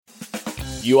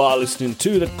You are listening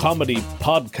to the comedy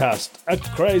podcast, A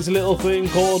Crazy Little Thing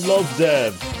Called Love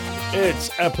Dev.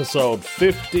 It's episode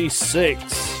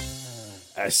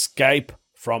 56. Escape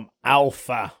from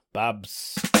Alpha,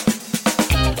 Babs.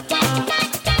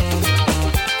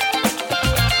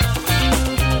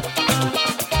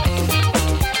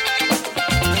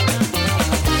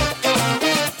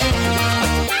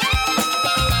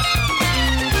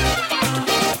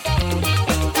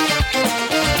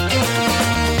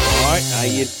 How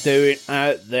you doing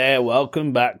out there?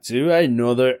 Welcome back to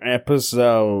another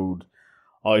episode.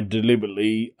 I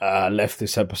deliberately left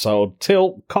this episode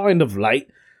till kind of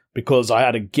late because I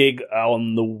had a gig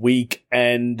on the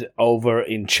weekend over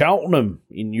in Cheltenham,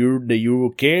 in the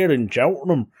UK, in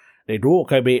Cheltenham. They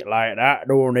talk a bit like that,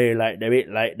 don't they? Like a bit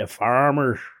like the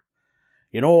farmers.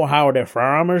 You know how the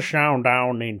farmers sound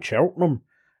down in Cheltenham?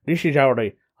 This is how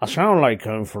I sound like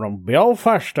I'm from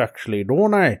Belfast, actually,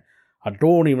 don't I? I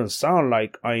don't even sound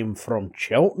like I'm from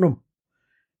Cheltenham.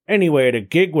 Anyway, the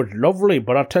gig was lovely,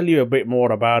 but I'll tell you a bit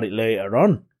more about it later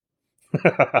on.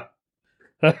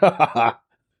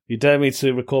 You dare me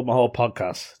to record my whole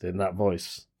podcast in that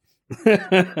voice?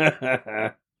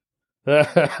 That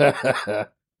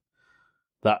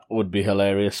would be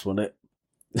hilarious, wouldn't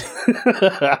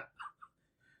it?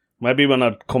 Maybe when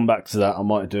I come back to that, I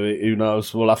might do it. Who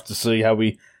knows? We'll have to see how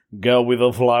we go with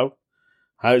the flow.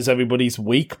 How's everybody's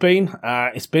week been?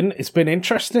 It's been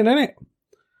interesting, isn't it?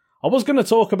 I was going to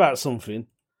talk about something,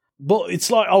 but it's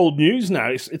like old news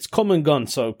now. It's come and gone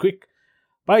so quick.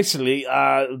 Basically,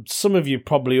 some of you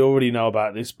probably already know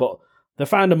about this, but they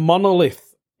found a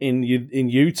monolith in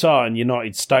Utah in the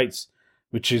United States,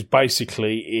 which is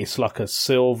basically, it's like a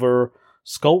silver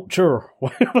sculpture.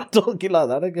 Why am I talking like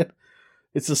that again?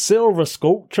 It's a silver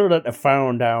sculpture that they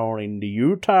found down in the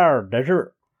Utah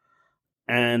desert.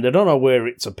 And I don't know where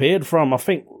it's appeared from. I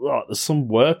think there's some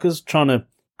workers trying to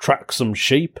track some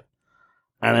sheep.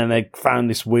 And then they found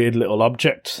this weird little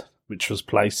object, which was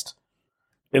placed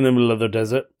in the middle of the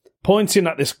desert, pointing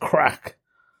at this crack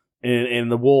in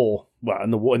the wall, well,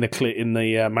 in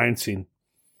the mountain.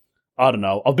 I don't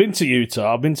know. I've been to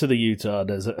Utah. I've been to the Utah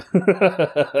desert.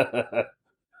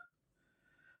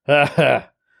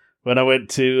 When I went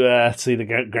to see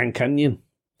the Grand Canyon.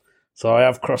 So I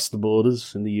have crossed the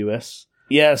borders in the US.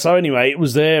 Yeah, so anyway, it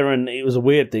was there, and it was a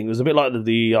weird thing. It was a bit like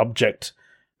the object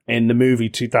in the movie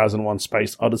 2001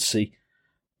 Space Odyssey.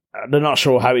 They're not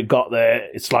sure how it got there.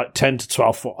 It's like 10 to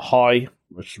 12 foot high,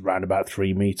 which is around about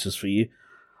 3 meters for you.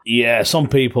 Yeah, some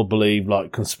people believe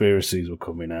like conspiracies were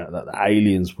coming out, that the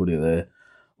aliens put it there.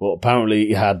 But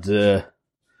apparently it had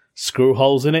screw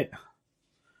holes in it.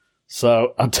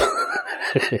 So I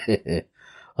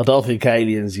don't think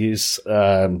aliens use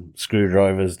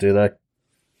screwdrivers, do they?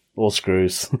 Or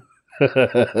screws.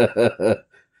 They're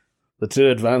too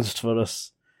advanced for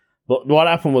us. But what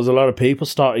happened was a lot of people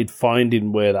started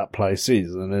finding where that place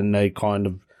is, and then they kind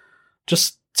of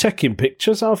just taking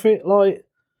pictures of it, like,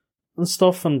 and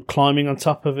stuff, and climbing on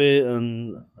top of it,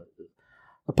 and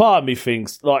a part of me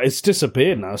thinks, like, it's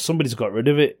disappeared now. Somebody's got rid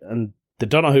of it, and they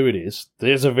don't know who it is.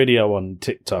 There's a video on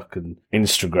TikTok and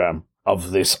Instagram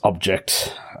of this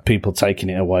object, people taking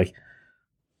it away.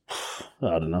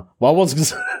 I don't know. Well, I was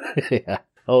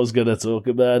going to talk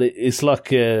about it. It's like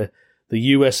the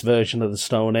US version of the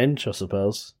Stonehenge, I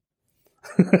suppose.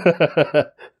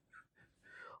 I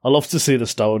love to see the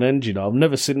Stonehenge, you know. I've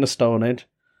never seen the Stonehenge.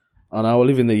 I know, I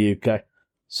live in the UK.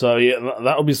 So, yeah,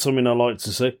 that'll be something I'd like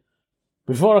to see.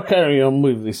 Before I carry on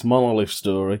with this monolith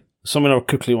story, something I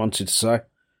quickly wanted to say.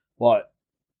 Like,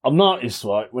 I've noticed,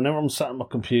 right, whenever I'm sat at my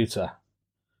computer,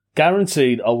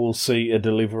 guaranteed I will see a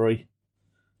delivery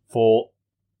for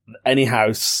any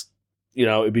house. You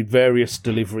know, it'd be various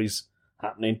deliveries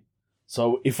happening.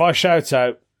 So if I shout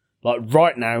out, like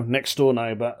right now, next door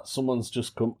neighbour, someone's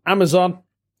just come, Amazon.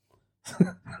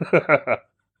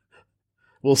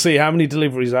 We'll see how many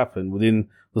deliveries happen within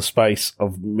the space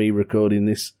of me recording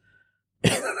this.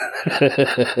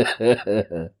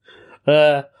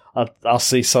 I'll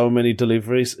see so many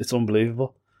deliveries. It's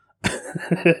unbelievable.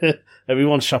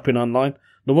 Everyone's shopping online.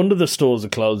 No wonder the stores are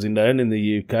closing down in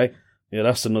the UK. Yeah,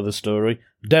 that's another story.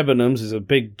 Debenhams is a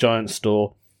big, giant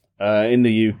store in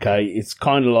the UK. It's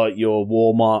kind of like your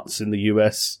Walmarts in the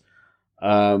US,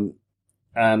 and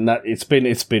that it's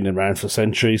been around for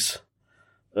centuries.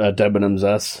 Debenhams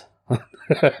has.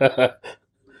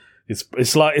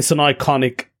 It's an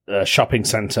iconic shopping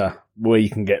centre where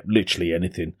you can get literally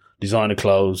anything, designer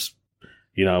clothes,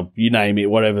 you know, you name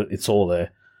it, whatever, it's all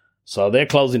there. So they're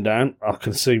closing down. I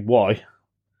can see why.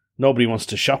 Nobody wants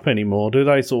to shop anymore, do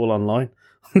they? It's all online.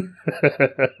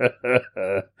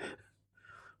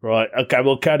 Right, okay,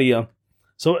 we'll carry on.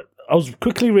 So I was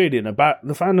quickly reading about,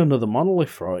 they found another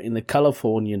monolith, right, in the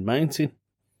Californian mountain.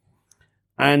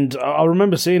 And I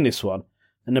remember seeing this one.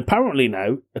 And apparently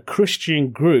now, a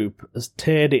Christian group has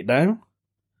teared it down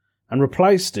and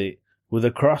replaced it with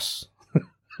a cross.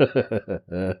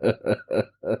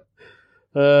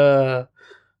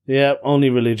 Yeah, only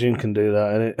religion can do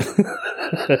that,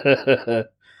 innit?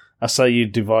 I say you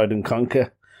divide and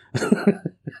conquer.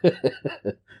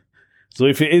 So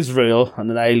if it is real and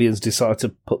the aliens decide to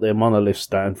put their monoliths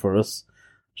down for us,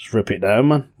 just rip it down,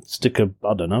 man. Stick a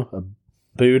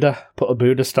Buddha, put a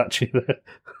Buddha statue there.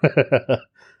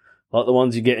 Like the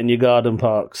ones you get in your garden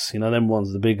parks, them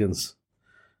ones, the big ones.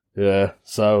 Yeah,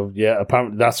 so yeah,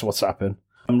 apparently that's what's happened.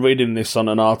 I'm reading this on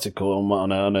an article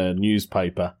on a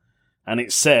newspaper, and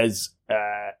it says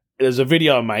there's a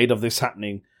video made of this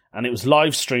happening, and it was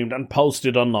live streamed and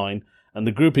posted online, and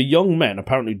the group of young men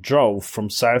apparently drove from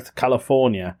South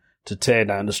California to tear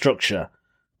down the structure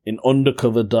in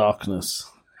undercover darkness.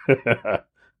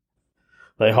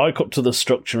 They hike up to the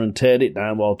structure and teared it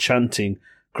down while chanting,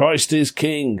 "Christ is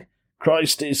King!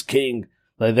 Christ is King!"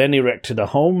 They then erected a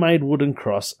homemade wooden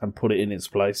cross and put it in its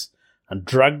place, and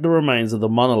dragged the remains of the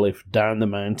monolith down the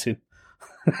mountain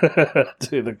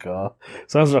to the car.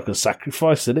 Sounds like a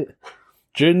sacrifice, doesn't it?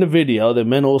 During the video, the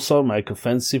men also make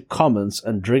offensive comments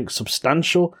and drink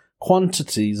substantial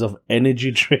quantities of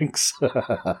energy drinks.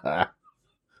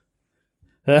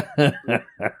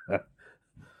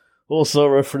 Also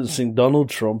referencing Donald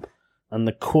Trump and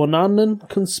the QAnon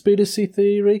conspiracy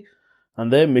theory,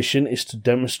 and their mission is to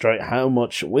demonstrate how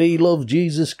much we love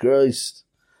Jesus Christ.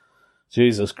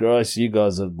 Jesus Christ, you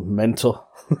guys are mental.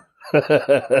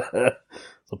 So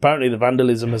apparently the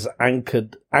vandalism has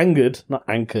angered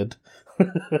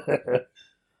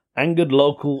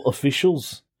local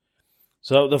officials.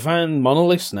 So they found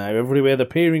monoliths now everywhere. They're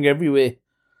appearing everywhere.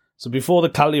 So before the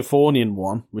Californian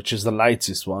one, which is the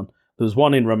latest one, there was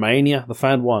one in Romania. They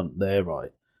found one there,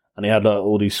 right? And he had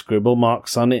all these scribble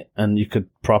marks on it, and you could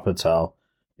proper tell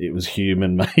it was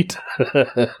human made.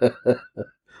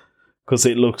 Because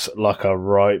it looks like a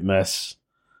right mess.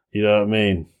 You know what I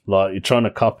mean? Like you're trying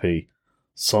to copy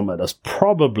something that's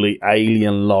probably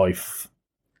alien life.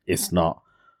 It's not.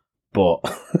 But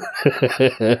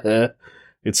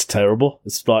it's terrible.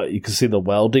 It's like you can see the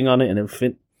welding on it and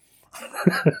everything.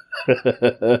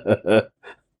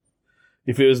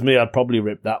 If it was me, I'd probably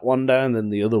rip that one down than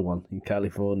the other one in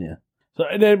California. So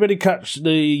did anybody catch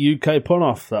the UK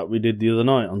pun-off that we did the other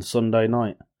night on Sunday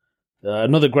night?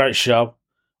 Another great show.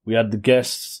 We had the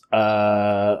guests.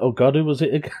 Oh God, who was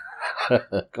it again?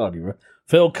 God,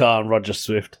 Phil Carr and Roger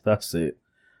Swift. That's it.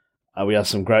 We had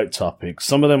some great topics.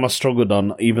 Some of them I struggled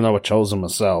on, even though I chose them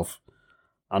myself.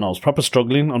 And I was proper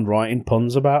struggling on writing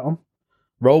puns about them.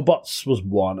 Robots was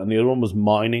one, and the other one was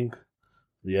mining.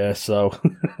 Yeah, so.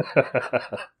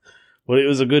 Well, it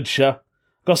was a good show.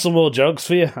 Got some more jokes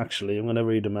for you, actually. I'm going to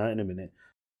read them out in a minute.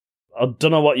 I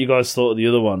don't know what you guys thought of the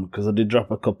other one, because I did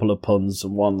drop a couple of puns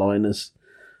and one-liners.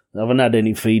 I haven't had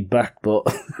any feedback, but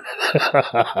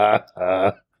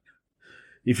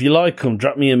if you like them,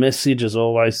 drop me a message, as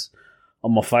always,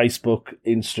 on my Facebook,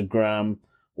 Instagram,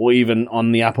 or even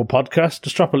on the Apple Podcast.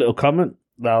 Just drop a little comment.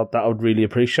 That I would really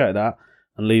appreciate that.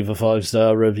 And leave a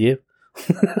 5-star review.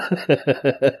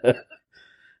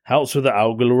 Helps with the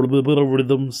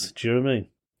algorithms. Do you know what I mean?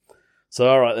 So,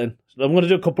 alright then. I'm going to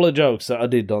do a couple of jokes that I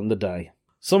did on the day.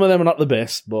 Some of them are not the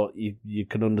best, but you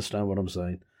can understand what I'm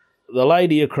saying. The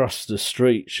lady across the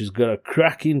street, she's got a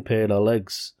cracking pair of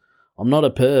legs. I'm not a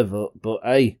pervert, but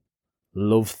hey,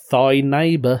 love thy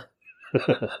neighbour.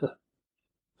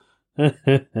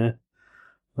 That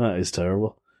is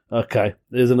terrible. Okay,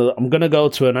 there's another. I'm going to go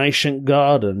to an ancient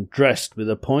garden dressed with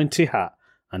a pointy hat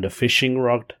and a fishing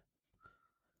rod.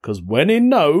 Because when in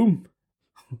Nome,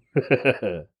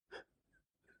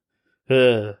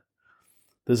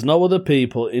 there's no other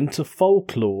people into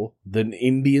folklore than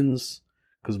Indians.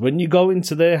 Because when you go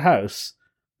into their house,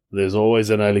 there's always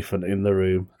an elephant in the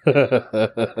room. I'm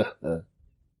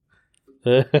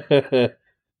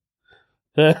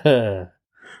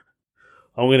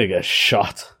going to get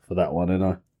shot for that one, ain't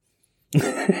I?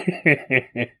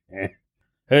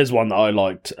 Here's one that I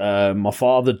liked. My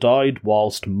father died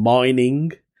whilst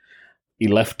mining. He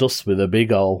left us with a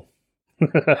big hole.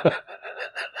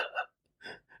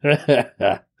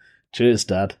 Cheers,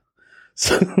 Dad.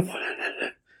 So,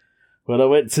 when I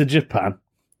went to Japan,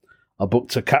 I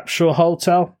booked a capsule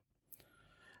hotel.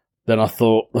 Then I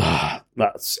thought,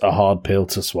 that's a hard pill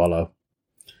to swallow.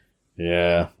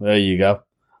 Yeah, there you go.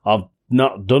 I've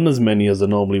not done as many as I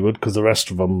normally would because the rest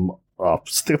of them, I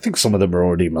think some of them are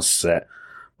already in my set,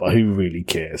 but who really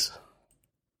cares?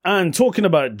 And talking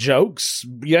about jokes,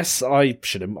 yes, I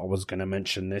was going to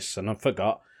mention this and I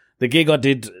forgot. The gig I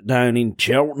did down in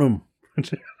Cheltenham.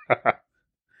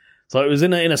 So it was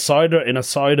in a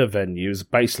cider venue. It was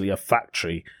basically a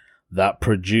factory that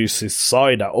produces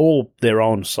cider, all their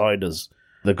own ciders.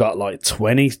 They've got like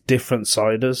 20 different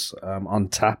ciders on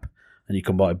tap, and you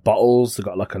can buy bottles. They've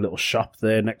got like a little shop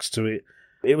there next to it.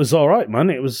 It was all right,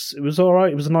 man. It was all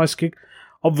right. It was a nice gig.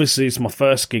 Obviously, it's my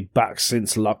first gig back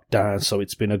since lockdown, so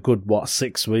it's been a good,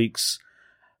 6 weeks.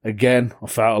 Again, I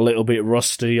felt a little bit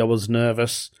rusty. I was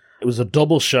nervous. It was a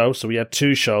double show, so we had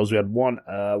 2 shows. We had one,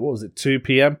 2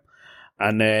 p.m.,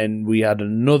 and then we had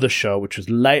another show, which was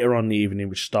later on in the evening,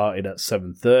 which started at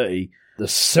 7:30. The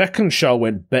second show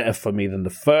went better for me than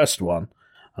the first one,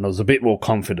 and I was a bit more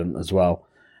confident as well.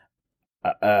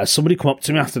 Somebody come up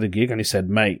to me after the gig, and he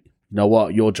said, "Mate, you know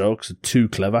what? Your jokes are too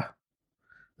clever.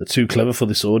 They're too clever for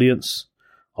this audience."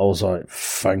 I was like,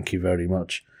 "Thank you very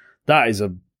much." That is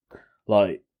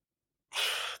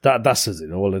that says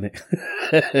it all, isn't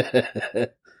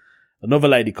it? Another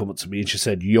lady come up to me and she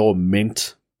said, "You're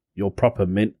mint. You're proper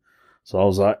mint." So I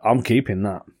was like, "I'm keeping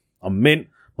that. I'm mint.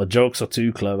 My jokes are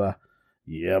too clever."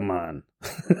 Yeah, man.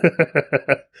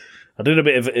 I did a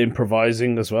bit of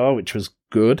improvising as well, which was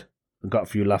good. I got a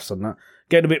few laughs on that.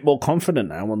 Getting a bit more confident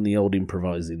now on the old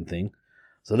improvising thing.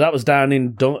 So that was down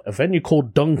in a venue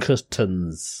called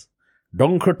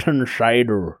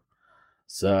Dunkertonshire.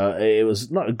 So it was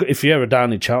not good. If you're ever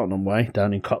down in Cheltenham way,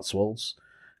 down in Cotswolds,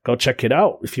 go check it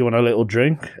out if you want a little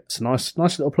drink. It's a nice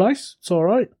little place. It's all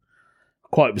right.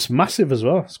 It's massive as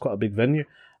well. It's quite a big venue.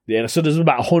 Yeah, so there's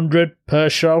about 100 per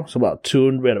show. So about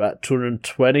 200. We had about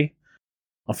 220,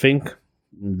 I think.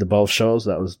 The both shows.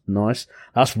 That was nice.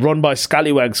 That's run by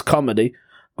Scallywags Comedy.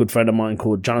 Good friend of mine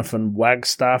called Jonathan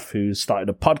Wagstaff, who started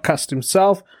a podcast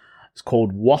himself. It's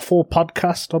called Waffle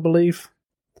Podcast, I believe.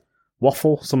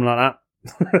 Waffle, something like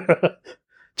that.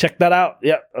 Check that out.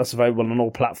 Yeah, that's available on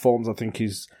all platforms. I think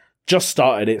he's just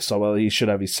started it, so he should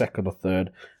have his second or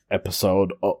third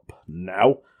episode up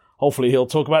now. Hopefully he'll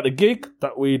talk about the gig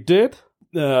that we did.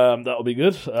 That'll be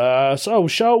good. So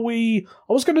shall we?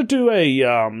 I was going to do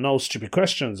a no stupid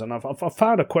questions, and I've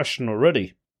found a question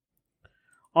already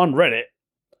on Reddit.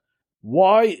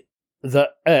 Why the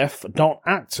F don't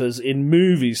actors in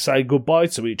movies say goodbye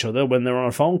to each other when they're on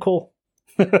a phone call?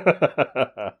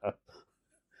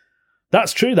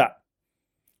 That's true, that.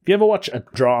 If you ever watch a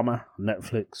drama on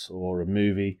Netflix or a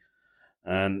movie,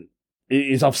 and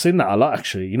I've seen that a lot,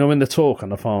 actually. You know, when they talk on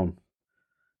the phone,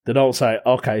 they don't say,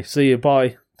 "Okay, see you,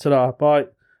 bye, ta-da, bye."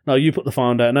 No, you put the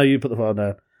phone down. No, you put the phone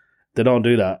down. They don't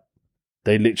do that.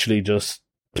 They literally just...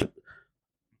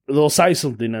 They'll say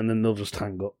something and then they'll just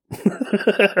hang up.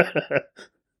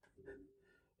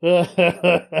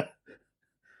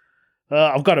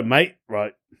 I've got a mate,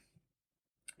 right?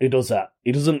 He does that.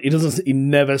 He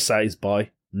never says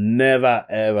bye. Never,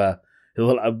 ever.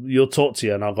 You'll talk to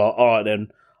you and I'll go, "All right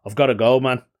then, I've got to go,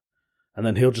 man." And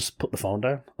then he'll just put the phone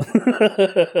down.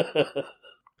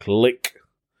 Click.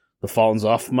 The phone's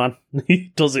off, man.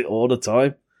 He does it all the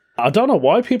time. I don't know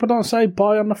why people don't say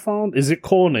bye on the phone. Is it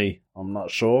corny? I'm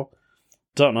not sure.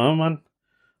 Don't know, man.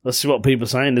 Let's see what people are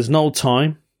saying. There's no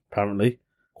time, apparently,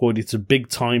 according to Big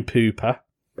Time Pooper.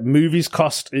 Movies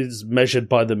cost is measured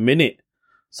by the minute,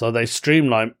 so they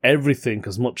streamline everything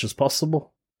as much as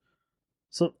possible.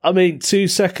 So, 2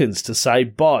 seconds to say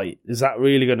bye, is that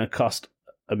really going to cost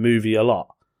a movie a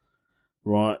lot?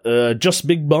 Right. Just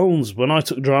Big Bones. When I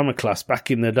took drama class back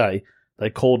in the day, they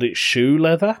called it shoe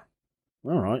leather.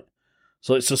 All right.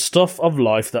 So it's a stuff of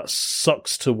life that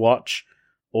sucks to watch,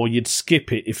 or you'd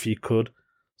skip it if you could.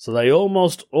 So they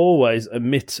almost always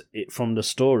omit it from the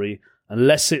story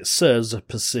unless it serves a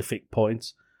specific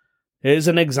point. Here's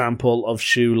an example of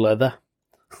shoe leather.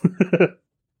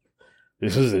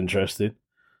 This is interesting.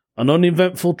 An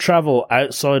uneventful travel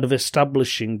outside of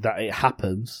establishing that it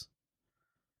happens.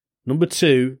 Number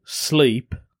 2,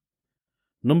 sleep.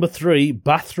 Number 3,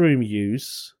 bathroom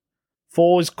use.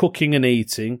 4 is cooking and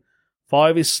eating.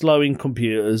 5 is slowing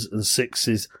computers. And 6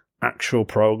 is actual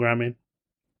programming.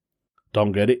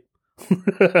 Don't get it.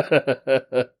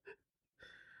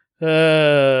 I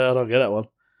don't get that one.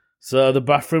 So the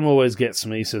bathroom always gets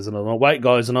me, says another one. "Wait,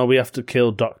 guys, I know we have to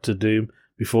kill Doctor Doom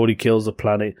before he kills the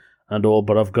planet and all,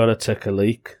 but I've got to take a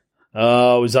leak."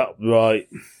 Oh, is that right?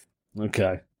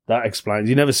 Okay, that explains.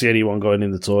 You never see anyone going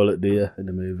in the toilet, do you, in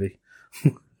a movie?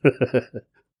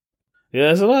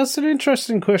 Yeah, so that's an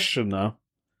interesting question, though.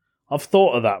 I've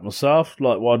thought of that myself.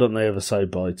 Like, why don't they ever say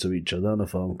bye to each other on a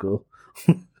phone call?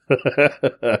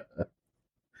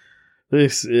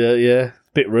 This, yeah,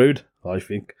 bit rude, I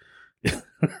think.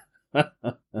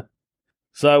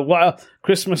 So,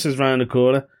 Christmas is round the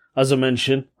corner. As I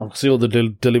mentioned, I see all the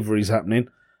deliveries happening.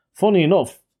 Funny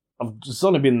enough, it's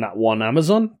only been that one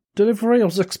Amazon delivery. I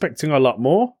was expecting a lot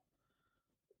more.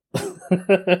 Don't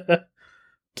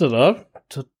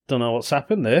know what's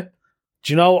happened there.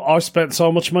 Do you know, I spent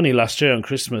so much money last year on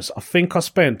Christmas. I think I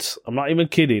spent, I'm not even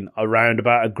kidding, around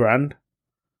about $1,000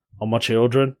 on my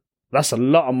children. That's a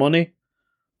lot of money.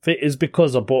 It is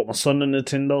because I bought my son a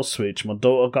Nintendo Switch. My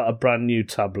daughter got a brand new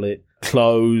tablet,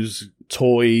 clothes,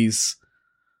 toys.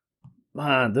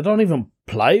 Man, they don't even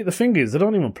play. The thing is, they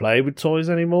don't even play with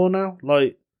toys anymore now.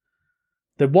 Like,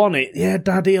 they want it. Yeah,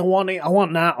 Daddy, I want it. I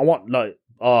want that. I want, like,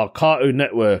 Cartoon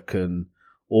Network and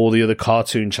all the other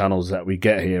cartoon channels that we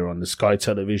get here on the Sky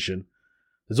Television.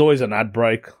 There's always an ad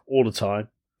break all the time.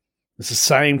 It's the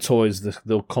same toys that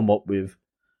they'll come up with.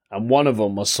 And one of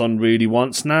them my son really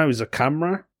wants now is a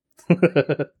camera.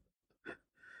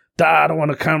 Dad, I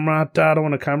want a camera. Dad, I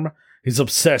want a camera. He's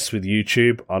obsessed with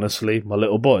YouTube, honestly, my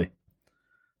little boy.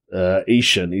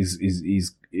 Ishan,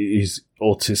 he's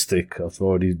autistic. I've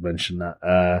already mentioned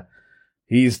that.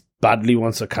 He's badly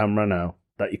wants a camera now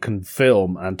that you can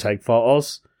film and take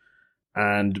photos.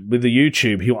 And with the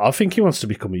YouTube, I think he wants to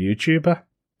become a YouTuber.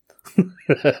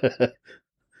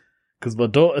 Because my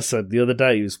daughter said the other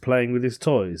day he was playing with his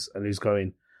toys and he's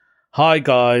going, "Hi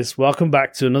guys, welcome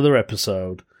back to another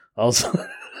episode." I was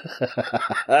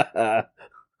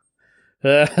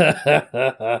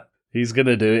he's going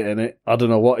to do it, innit? I don't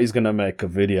know what he's going to make a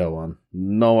video on.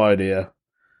 No idea.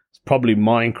 It's probably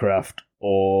Minecraft,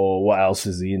 or what else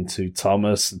is he into?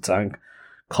 Thomas the Tank,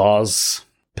 Cars,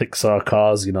 Pixar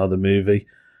Cars, you know, the movie.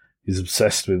 He's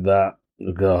obsessed with that.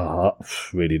 I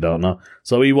really don't know.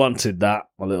 So he wanted that,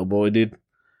 my little boy did.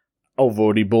 I've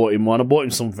already bought him one. I bought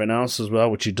him something else as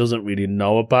well, which he doesn't really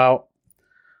know about.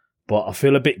 But I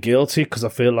feel a bit guilty because I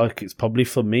feel like it's probably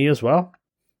for me as well.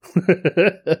 One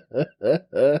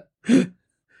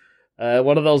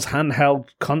of those handheld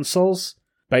consoles.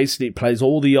 Basically, it plays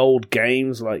all the old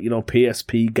games like, you know,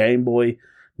 PSP, Game Boy,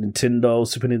 Nintendo,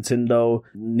 Super Nintendo,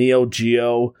 Neo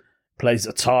Geo. Plays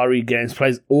Atari games,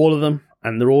 plays all of them.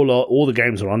 And they're all the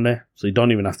games are on there, so you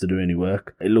don't even have to do any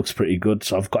work. It looks pretty good,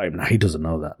 so I've got him now. He doesn't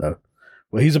know that, though.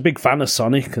 Well, he's a big fan of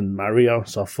Sonic and Mario,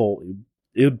 so I thought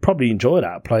he would probably enjoy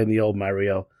that, playing the old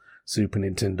Mario Super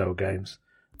Nintendo games.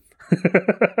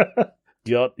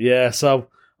 Yeah, so I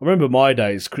remember my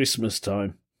days, Christmas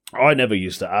time. I never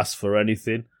used to ask for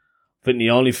anything. I think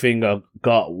the only thing I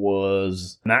got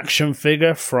was an action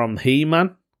figure from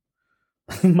He-Man,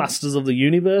 Masters of the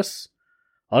Universe.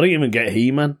 I didn't even get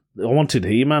He-Man. I wanted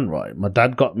He-Man, right? My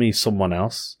dad got me someone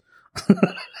else.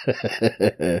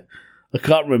 I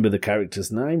can't remember the character's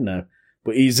name now,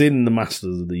 but he's in the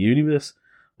Masters of the Universe.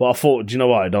 But I thought, do you know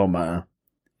what? It don't matter.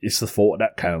 It's the thought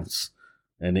that counts,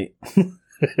 isn't it?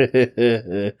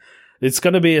 It's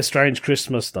going to be a strange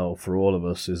Christmas, though, for all of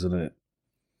us, isn't it?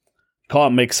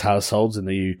 Can't mix households in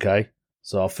the UK,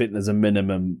 so I think there's a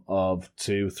minimum of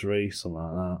 2, 3, something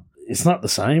like that. It's not the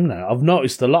same now. I've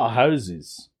noticed a lot of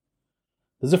houses.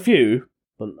 There's a few,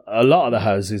 but a lot of the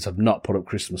houses have not put up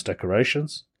Christmas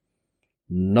decorations.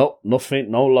 Nope,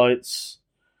 nothing, no lights,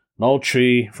 no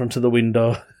tree in front of the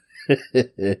window.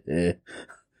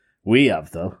 We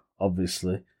have, though,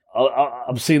 obviously.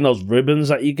 I've seen those ribbons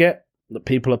that you get that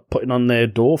people are putting on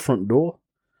their front door.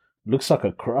 Looks like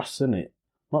a cross, isn't it?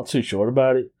 Not too sure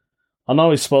about it. I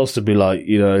know it's supposed to be like,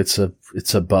 you know, it's a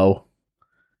bow.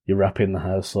 You're wrapping the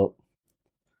house up.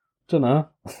 Don't know.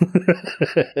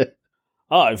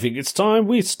 I think it's time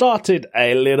we started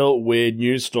a little weird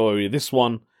news story. This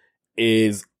one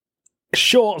is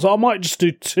short, so I might just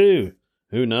do 2.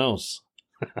 Who knows?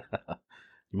 You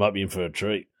might be in for a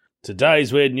treat.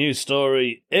 Today's weird news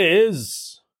story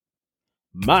is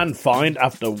man fined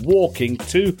after walking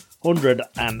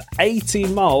 280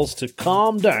 miles to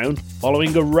calm down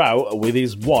following a row with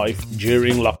his wife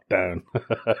during lockdown.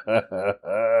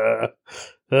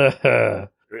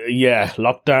 Yeah,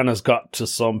 lockdown has got to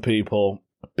some people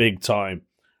big time.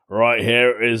 Right,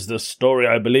 here is the story.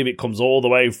 I believe it comes all the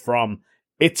way from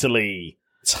Italy.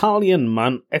 Italian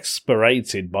man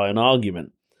exasperated by an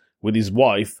argument with his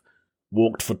wife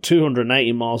walked for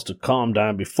 280 miles to calm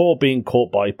down before being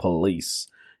caught by police,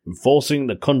 enforcing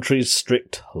the country's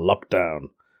strict lockdown.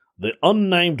 The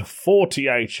unnamed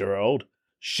 48-year-old,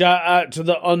 shout out to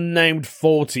the unnamed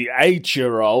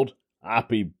 48-year-old,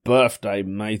 happy birthday,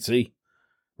 matey,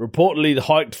 reportedly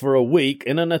hiked for a week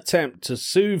in an attempt to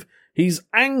soothe his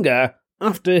anger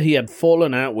after he had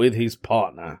fallen out with his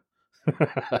partner.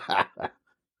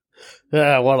 What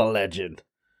a legend.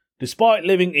 Despite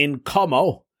living in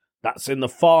Como, that's in the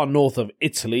far north of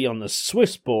Italy on the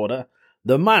Swiss border,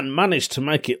 the man managed to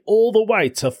make it all the way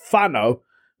to Fano,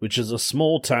 which is a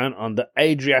small town on the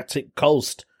Adriatic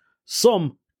coast,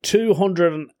 some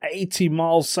 280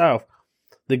 miles south.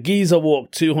 The geezer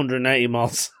walked 280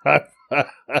 miles south.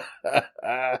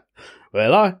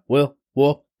 Well, I will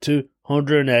walk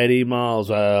 280 miles.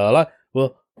 Well, I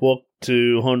will walk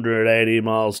 280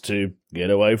 miles to get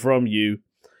away from you.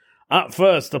 At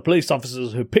first, the police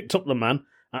officers who picked up the man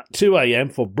at 2 a.m.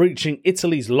 for breaching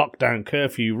Italy's lockdown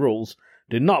curfew rules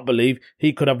did not believe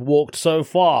he could have walked so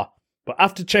far, but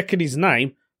after checking his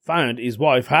name, found his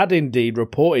wife had indeed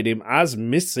reported him as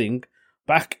missing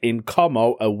back in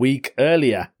Como a week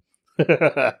earlier.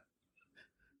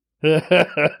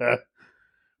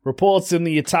 Reports in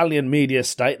the Italian media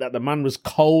state that the man was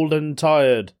cold and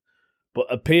tired, but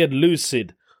appeared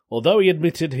lucid, although he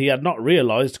admitted he had not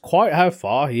realised quite how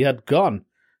far he had gone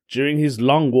during his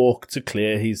long walk to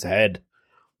clear his head.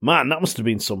 Man, that must have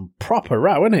been some proper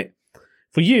row, innit?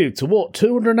 For you to walk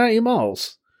 280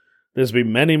 miles. There's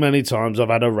been many, many times I've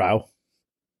had a row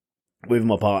with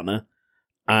my partner,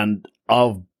 and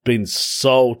I've been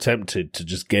so tempted to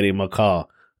just get in my car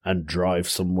and drive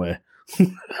somewhere.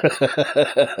 The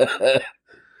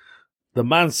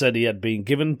man said he had been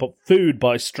given food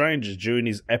by strangers during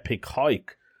his epic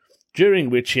hike, during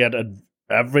which he had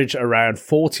averaged around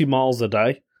 40 miles a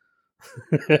day.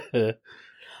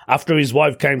 After his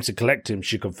wife came to collect him,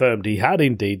 she confirmed he had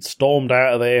indeed stormed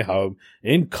out of their home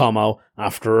in Como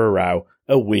after a row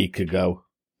a week ago,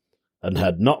 and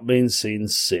had not been seen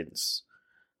since.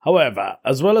 However,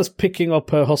 as well as picking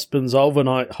up her husband's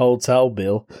overnight hotel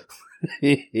bill,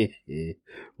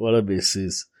 what a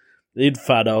missus, in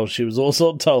Fano, she was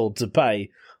also told to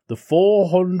pay the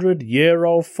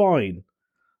 €400 fine.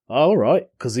 All right,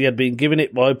 because he had been given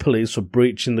it by police for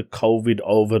breaching the COVID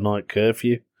overnight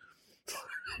curfew.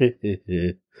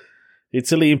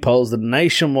 Italy imposed a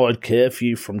nationwide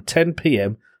curfew from 10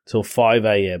 p.m. till 5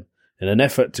 a.m. in an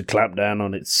effort to clamp down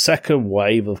on its second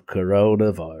wave of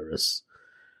coronavirus.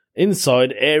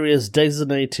 Inside areas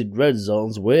designated red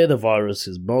zones where the virus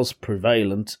is most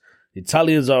prevalent,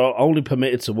 Italians are only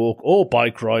permitted to walk or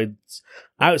bike rides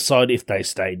outside if they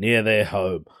stay near their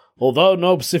home, although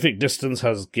no specific distance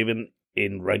has given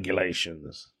in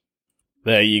regulations.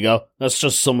 There you go. That's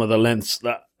just some of the lengths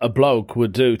that a bloke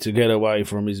would do to get away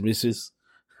from his missus.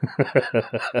 Do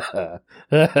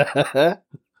you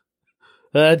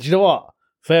know what?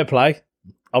 Fair play.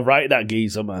 I'll rate that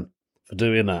geezer, man, for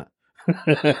doing that.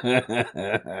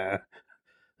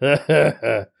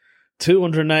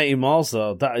 280 miles,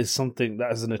 though, that is something,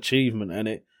 that is an achievement, isn't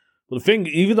it? But the thing,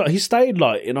 even though he stayed,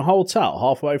 like, in a hotel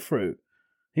halfway through,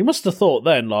 he must have thought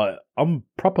then, like, I'm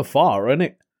proper far,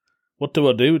 innit? What do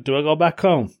I do? Do I go back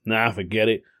home? Nah, forget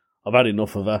it. I've had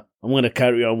enough of her. I'm going to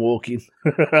carry on walking.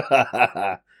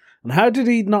 And how did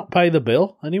he not pay the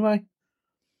bill, anyway?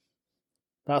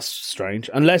 That's strange.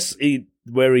 Unless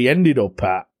where he ended up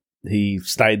at, he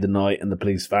stayed the night and the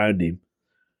police found him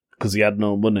because he had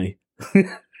no money.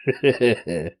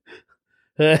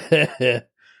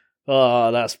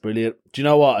 Oh, that's brilliant. Do you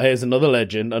know what? Here's another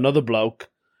legend, another bloke.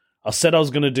 I said I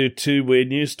was going to do 2 weird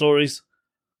news stories.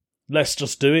 Let's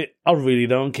just do it. I really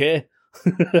don't care.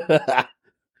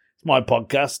 It's my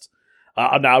podcast.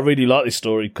 I really like this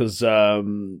story because I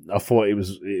thought it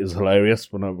was hilarious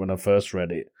when I first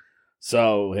read it.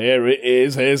 So here it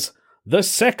is. Here's the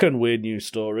second weird news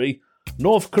story.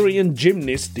 North Korean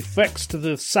gymnast defects to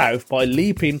the south by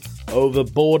leaping over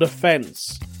border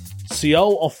fence.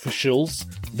 Seoul officials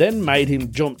then made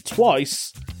him jump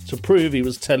twice to prove he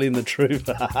was telling the truth.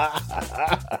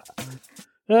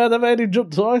 They made him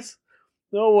jump twice?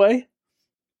 No way.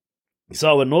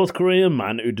 So, a North Korean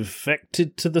man who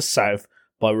defected to the south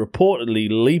by reportedly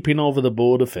leaping over the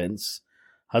border fence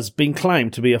has been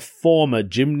claimed to be a former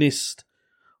gymnast.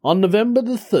 On November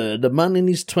the 3rd, a man in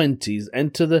his 20s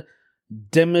entered the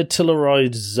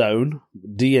demilitarized zone,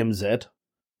 DMZ,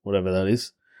 whatever that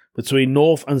is, between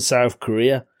North and South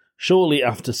Korea, shortly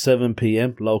after 7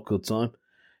 p.m. local time.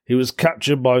 He was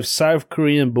captured by South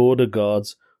Korean border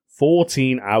guards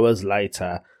 14 hours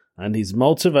later, and his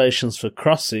motivations for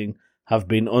crossing have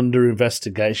been under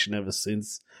investigation ever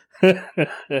since. Do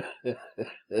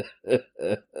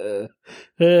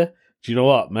you know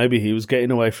what? Maybe he was getting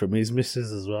away from his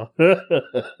missus as well.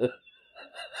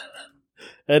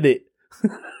 And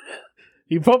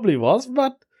he probably was,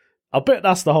 man. I bet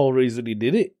that's the whole reason he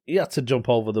did it. He had to jump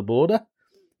over the border.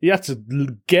 He had to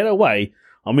get away.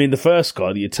 I mean, the first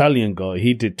guy, the Italian guy,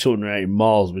 he did 280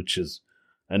 miles, which is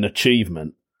an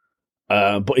achievement.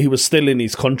 But he was still in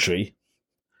his country.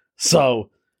 So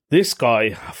this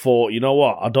guy thought, you know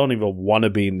what? I don't even want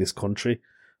to be in this country.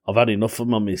 I've had enough of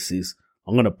my missus.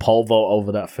 I'm going to pole vault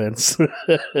over that fence.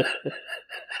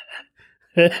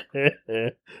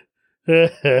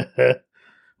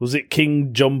 Was it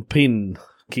King Jumping?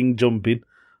 King Jumping?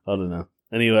 I don't know.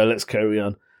 Anyway, let's carry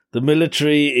on. The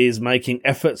military is making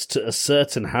efforts to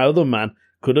ascertain how the man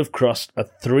could have crossed a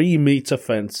 3-meter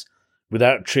fence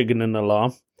without triggering an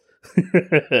alarm.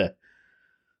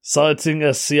 Citing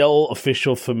a Seoul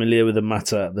official familiar with the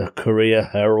matter, the Korea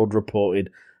Herald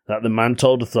reported that the man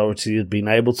told authorities he had been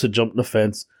able to jump the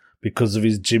fence because of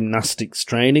his gymnastics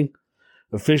training.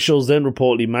 Officials then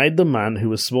reportedly made the man, who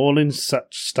was small in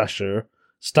stature,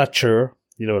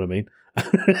 you know what I mean,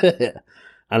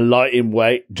 and light in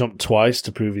weight, jump twice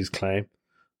to prove his claim.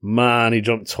 Man, he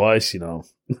jumped twice, you know.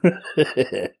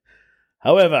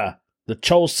 However, the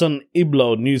Chosun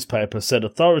Iblo newspaper said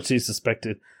authorities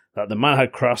suspected that the man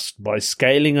had crossed by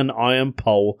scaling an iron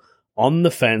pole on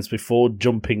the fence before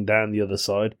jumping down the other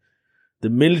side. The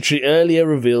military earlier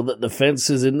revealed that the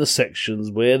fences in the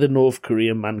sections where the North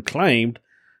Korean man claimed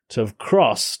to have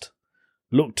crossed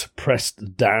looked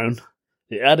pressed down.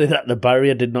 It added that the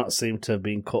barrier did not seem to have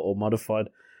been cut or modified.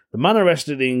 The man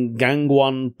arrested in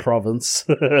Gangwon province,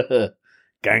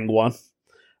 Gangwon,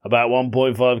 about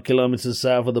 1.5 kilometers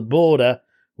south of the border,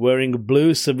 wearing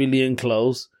blue civilian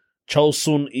clothes.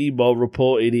 Chosun Ilbo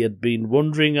reported he had been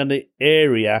wandering an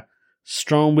area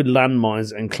strewn with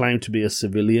landmines and claimed to be a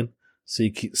civilian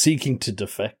seeking to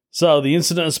defect. So the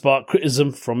incident has sparked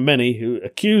criticism from many who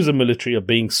accuse the military of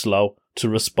being slow to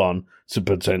respond to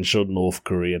potential North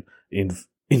Korean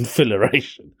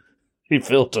infiltration.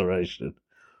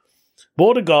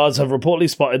 Border guards have reportedly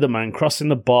spotted the man crossing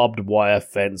the barbed wire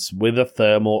fence with a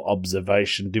thermal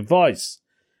observation device.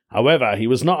 However, he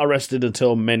was not arrested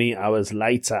until many hours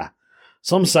later.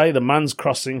 Some say the man's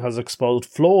crossing has exposed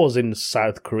flaws in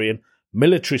South Korean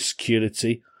military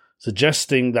security,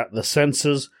 suggesting that the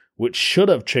sensors, which should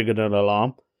have triggered an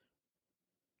alarm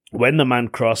when the man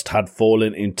crossed, had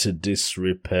fallen into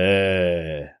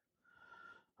disrepair.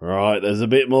 Right, there's a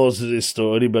bit more to this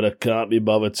story, but I can't be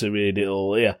bothered to read it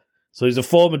all here. So he's a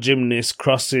former gymnast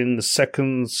crossing the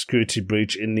second security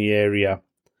breach in the area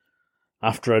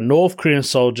after a North Korean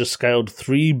soldier scaled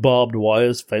 3 barbed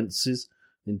wire fences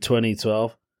in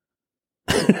 2012.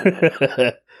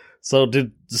 So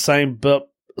did the same,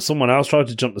 but someone else tried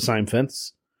to jump the same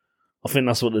fence. I think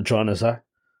that's what they're trying to say.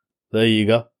 There you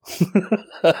go.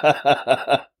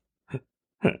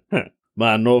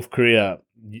 Man, North Korea.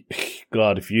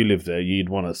 God, if you lived there, you'd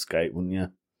want to escape, wouldn't you?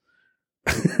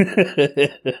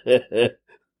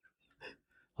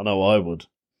 I know I would.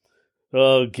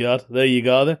 Oh, God. There you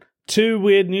go, then. 2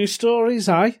 weird news stories,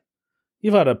 eh?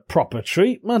 You've had a proper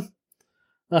treat, man.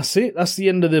 That's it. That's the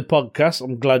end of the podcast.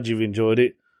 I'm glad you've enjoyed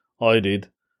it. I did.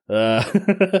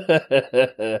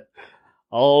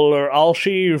 I'll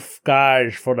see you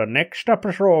guys for the next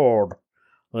episode.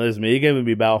 There's me giving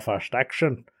me Belfast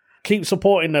accent. Keep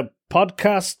supporting the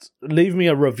podcast. Leave me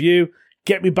a review.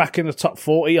 Get me back in the top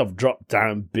 40. I've dropped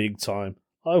down big time.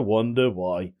 I wonder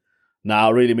why. Nah, I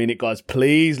really mean it, guys.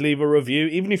 Please leave a review.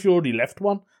 Even if you already left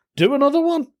one, do another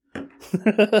one.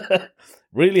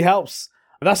 Really helps.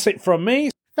 That's it from me.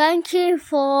 Thank you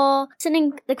for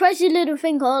listening. The crazy little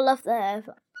thing called Love the Earth.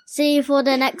 See you for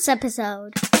the next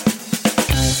episode.